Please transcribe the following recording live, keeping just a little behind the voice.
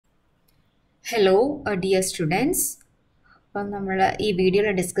Hello, dear students. അപ്പം നമ്മൾ ഈ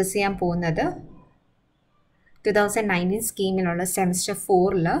വീഡിയോയിൽ ഡിസ്കസ് ചെയ്യാൻ പോകുന്നത് 2019 സ്കീമിലുള്ള സെമസ്റ്റർ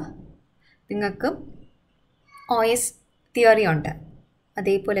 4ൽ നിങ്ങൾക്ക് OS തിയറി ഉണ്ട്,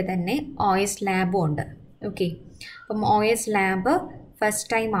 അതേപോലെ തന്നെ OS ലാബും ഉണ്ട്. ഓക്കെ, അപ്പം OS ലാബ് ഫസ്റ്റ്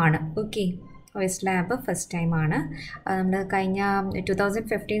ടൈം ആണ്. Okay, OS lab first time ആണ്. നമ്മൾ കഴിഞ്ഞ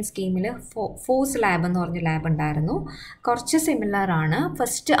 2015 സ്കീമിൽ ഫോഴ്സ് ലാബ് എന്ന് പറഞ്ഞ ലാബ് ഉണ്ടായിരുന്നു. കുറച്ച് സിമിലർ ആണ്.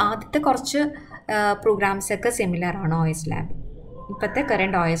 ആദ്യത്തെ കുറച്ച് പ്രോഗ്രാംസൊക്കെ സിമിലർ ആണ് OS ലാബ്. ഇപ്പോഴത്തെ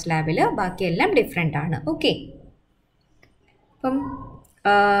കറണ്ട് OS ലാബിൽ ബാക്കിയെല്ലാം ഡിഫറെൻ്റ് ആണ്. ഓക്കെ, അപ്പം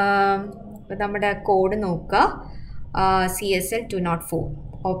നമ്മുടെ കോഡ് നോക്കുക. CSL 204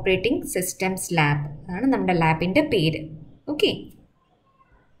 ഓപ്പറേറ്റിംഗ് സിസ്റ്റംസ് ലാബ് അതാണ് നമ്മുടെ ലാബിൻ്റെ പേര്. ഓക്കെ,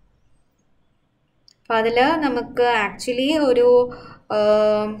 അപ്പോൾ അതിൽ നമുക്ക് ആക്ച്വലി ഒരു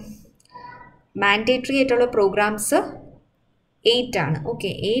മാൻഡേറ്ററി ആയിട്ടുള്ള പ്രോഗ്രാംസ് 8 ആണ്. ഓക്കെ,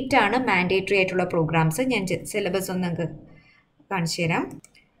 8 ആണ് മാൻഡേറ്ററി ആയിട്ടുള്ള പ്രോഗ്രാംസ്. ഞാൻ സിലബസ് ഒന്ന് നിങ്ങൾക്ക് കാണിച്ചു തരാം.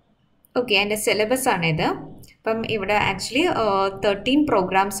 ഓക്കെ, എൻ്റെ സിലബസ് ആണിത്. അപ്പം ഇവിടെ ആക്ച്വലി 13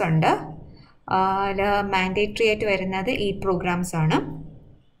 പ്രോഗ്രാംസ് ഉണ്ട്. അതിൽ മാൻഡേറ്ററി ആയിട്ട് വരുന്നത് 8 പ്രോഗ്രാംസ് ആണ്.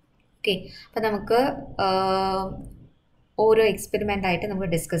 ഓക്കെ, അപ്പം നമുക്ക് ഓരോ എക്സ്പെരിമെൻ്റ് ആയിട്ട്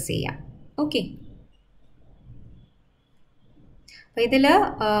നമുക്ക് ഡിസ്കസ് ചെയ്യാം. ഓക്കെ, അപ്പോൾ ഇതിൽ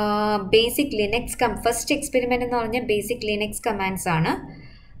ബേസിക് ലിനക്സ് ഫസ്റ്റ് എക്സ്പെരിമെൻ്റ് എന്ന് പറഞ്ഞാൽ ബേസിക് ലിനക്സ് കമാൻഡ്സ് ആണ്.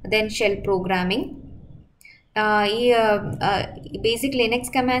 Then shell programming. ഈ ബേസിക്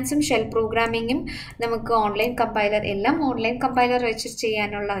ലിനക്സ് കമാൻഡ്സും ഷെൽ പ്രോഗ്രാമിങ്ങും നമുക്ക് ഓൺലൈൻ കമ്പൈലർ വെച്ച്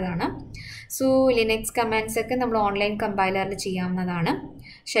ചെയ്യാനുള്ളതാണ്. സോ ലിനക്സ് കമാൻഡ്സൊക്കെ നമ്മൾ ഓൺലൈൻ കമ്പൈലറിൽ ചെയ്യാവുന്നതാണ്.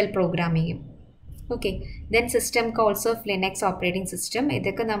 Shell പ്രോഗ്രാമിങ്ങും. Okay, then system calls of Linux operating system,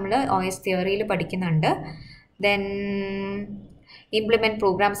 ഇതൊക്കെ നമ്മൾ OS തിയറിയിൽ പഠിക്കുന്നുണ്ട്. Then implement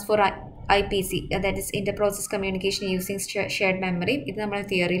programs for IPC, that is inter-process communication using shared memory, ഇത് നമ്മൾ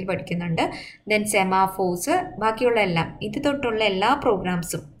തിയറിയിൽ പഠിക്കുന്നുണ്ട്. ദെൻ സെമാഫോഴ്സ്, ബാക്കിയുള്ള എല്ലാം ഇത് തൊട്ടുള്ള എല്ലാ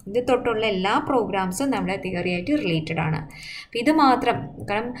പ്രോഗ്രാംസും നമ്മുടെ തിയറി ആയിട്ട് റിലേറ്റഡ് ആണ്. അപ്പം ഇത് മാത്രം,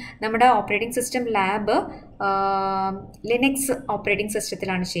 കാരണം നമ്മുടെ operating system lab Linux operating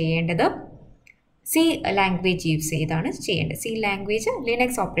സിസ്റ്റത്തിലാണ് ചെയ്യേണ്ടത്. C ലാംഗ്വേജ് യൂസ് ചെയ്താണ് ചെയ്യേണ്ടത്. C ലാംഗ്വേജ്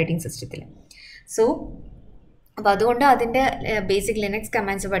ലിനക്സ് ഓപ്പറേറ്റിംഗ് സിസ്റ്റത്തിൽ. സോ അപ്പോൾ അതുകൊണ്ട് അതിൻ്റെ ബേസിക് ലിനക്സ്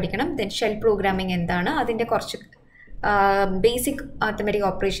കമാൻഡ്സ് പഠിക്കണം. ദെൻ ഷെൽ പ്രോഗ്രാമിംഗ് എന്താണ്, അതിൻ്റെ കുറച്ച് ബേസിക് ആർത്തമെറ്റിക്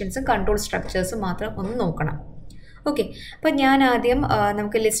ഓപ്പറേഷൻസും കൺട്രോൾ സ്ട്രക്ചേഴ്സും മാത്രം ഒന്ന് നോക്കണം. ഓക്കെ, അപ്പോൾ ഞാൻ ആദ്യം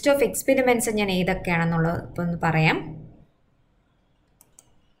നമുക്ക് ലിസ്റ്റ് ഓഫ് എക്സ്പെരിമെൻറ്റ്സ് ഞാൻ ഏതൊക്കെയാണെന്നുള്ളത് ഇപ്പോൾ ഒന്ന് പറയാം.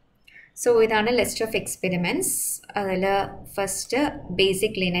 സോ ഇതാണ് ലിസ്റ്റ് ഓഫ് എക്സ്പെരിമെൻറ്റ്സ്. അതിൽ ഫസ്റ്റ്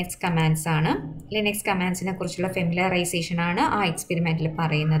ബേസിക് ലിനക്സ് കമാൻഡ്സ് ആണ്. ലിനക്സ് കമാൻഡ്സിനെ കുറിച്ചുള്ള ഫെമിലറൈസേഷൻ ആണ് ആ എക്സ്പെരിമെൻറ്റിൽ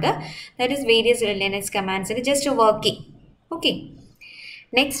പറയുന്നത്. That is various Linux കമാൻഡ്സിന് just working. Okay,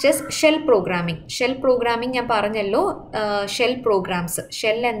 next is shell programming. Shell programming ഞാൻ പറഞ്ഞല്ലോ, ഷെൽ പ്രോഗ്രാംസ്,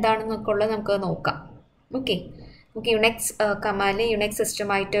 ഷെൽ എന്താണെന്നൊക്കെ ഉള്ളത് നമുക്ക് നോക്കാം. ഓക്കെ, നമുക്ക് യുണക്സ്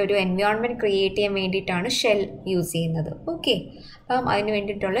സിസ്റ്റമായിട്ട് ഒരു എൻവയോൺമെൻറ്റ് ക്രിയേറ്റ് ചെയ്യാൻ വേണ്ടിയിട്ടാണ് ഷെൽ യൂസ് ചെയ്യുന്നത്. ഓക്കെ, അപ്പം അതിന്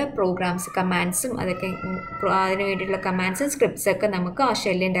വേണ്ടിയിട്ടുള്ള പ്രോഗ്രാംസ് കമാൻഡ്സും അതിന് വേണ്ടിയിട്ടുള്ള കമാൻഡ്സും സ്ക്രിപ്റ്റ്സൊക്കെ നമുക്ക് ആ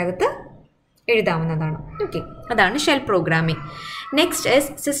ഷെല്ലിൻ്റെ അകത്ത് എഴുതാവുന്നതാണ്. ഓക്കെ, അതാണ് shell programming. Next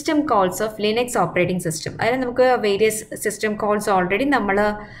is system calls of Linux operating system. അതിൽ നമുക്ക് വേരിയസ് സിസ്റ്റം കോൾസ് ഓൾറെഡി നമ്മൾ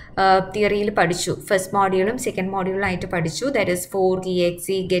തിയറിയിൽ പഠിച്ചു. ഫസ്റ്റ് മോഡ്യൂളും സെക്കൻഡ് മോഡ്യൂളും ആയിട്ട് പഠിച്ചു. That is fork,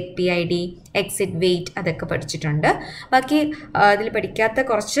 exe, get pid, exit, wait, അതൊക്കെ പഠിച്ചിട്ടുണ്ട്. ബാക്കി അതിൽ പഠിക്കാത്ത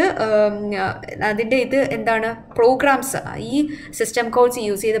കുറച്ച് അതിൻ്റെ ഇത് എന്താണ് പ്രോഗ്രാംസ്, ഈ സിസ്റ്റം കോൾസ്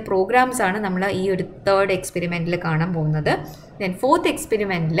യൂസ് ചെയ്ത പ്രോഗ്രാംസ് ആണ് നമ്മൾ ഈ ഒരു തേർഡ് എക്സ്പെരിമെൻറ്റിൽ കാണാൻ പോകുന്നത്. Then fourth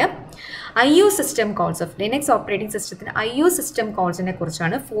എക്സ്പെരിമെൻറ്റിൽ IO system calls of Linux operating സിസ്റ്റത്തിന് IO സിസ്റ്റം കോൾസിനെ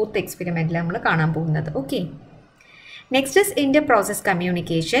കുറിച്ചാണ് ഫോർത്ത് എക്സ്പെരിമെൻറ്റിൽ നമ്മൾ കാണാൻ പോകുന്നത്. Okay, next is inter process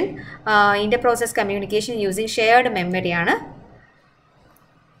communication. Inter process communication using shared മെമ്മറിയാണ്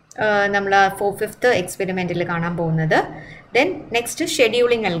നമ്മൾ ഫിഫ്ത്ത് എക്സ്പെരിമെൻറ്റിൽ കാണാൻ പോകുന്നത്. Then next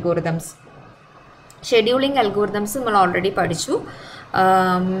scheduling algorithms. Scheduling algorithms നമ്മൾ ഓൾറെഡി പഠിച്ചു.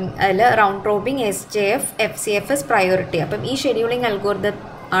 അതിൽ റൗണ്ട് റോബിംഗ്, SJF, FCFS, പ്രയോറിറ്റി. അപ്പം ഈ ഷെഡ്യൂളിംഗ് അൽഗോറിതം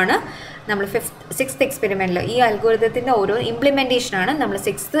ആണ് നമ്മൾ സിക്സ്ത് എക്സ്പെരിമെൻറ്റിൽ, ഈ അൽഗോറിതത്തിൻ്റെ ഓരോ ഇംപ്ലിമെൻറ്റേഷനാണ് നമ്മൾ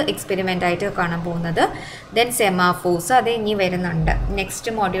സിക്സ്ത് എക്സ്പെരിമെൻ്റ് ആയിട്ട് കാണാൻ പോകുന്നത്. ദെൻ സെമാഫോഴ്സ്, അത് ഇനി വരുന്നുണ്ട്.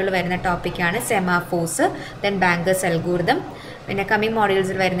 നെക്സ്റ്റ് മോഡ്യൂൾ വരുന്ന ടോപ്പിക്കാണ് സെമാഫോഴ്സ്. Then bankers algorithm. പിന്നെ കമ്മിങ്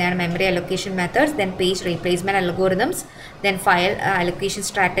മോഡ്യൂൾസിൽ വരുന്നതാണ് memory allocation methods, then page replacement algorithms, then file allocation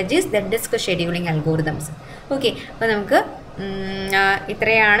strategies, then disk scheduling algorithms. Okay, അപ്പോൾ നമുക്ക്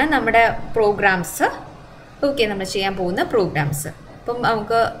ഇത്രയാണ് നമ്മുടെ പ്രോഗ്രാംസ്. ഓക്കെ, നമ്മൾ ചെയ്യാൻ പോകുന്ന പ്രോഗ്രാംസ്. അപ്പം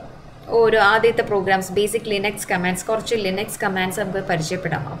നമുക്ക് ഓരോ ആദ്യത്തെ പ്രോഗ്രാംസ് ബേസിക് ലിനക്സ് കമാൻഡ്സ്, കുറച്ച് ലിനക്സ് കമാൻഡ്സ് നമുക്ക്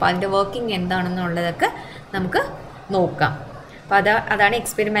പരിചയപ്പെടാം. അപ്പോൾ അതിൻ്റെ വർക്കിംഗ് എന്താണെന്നുള്ളതൊക്കെ നമുക്ക് നോക്കാം. അപ്പോൾ അതാണ്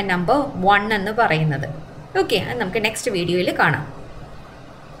എക്സ്പെരിമെൻറ്റ് നമ്പർ 1 എന്ന് പറയുന്നത്. ഓക്കെ, നമുക്ക് നെക്സ്റ്റ് വീഡിയോയിൽ കാണാം.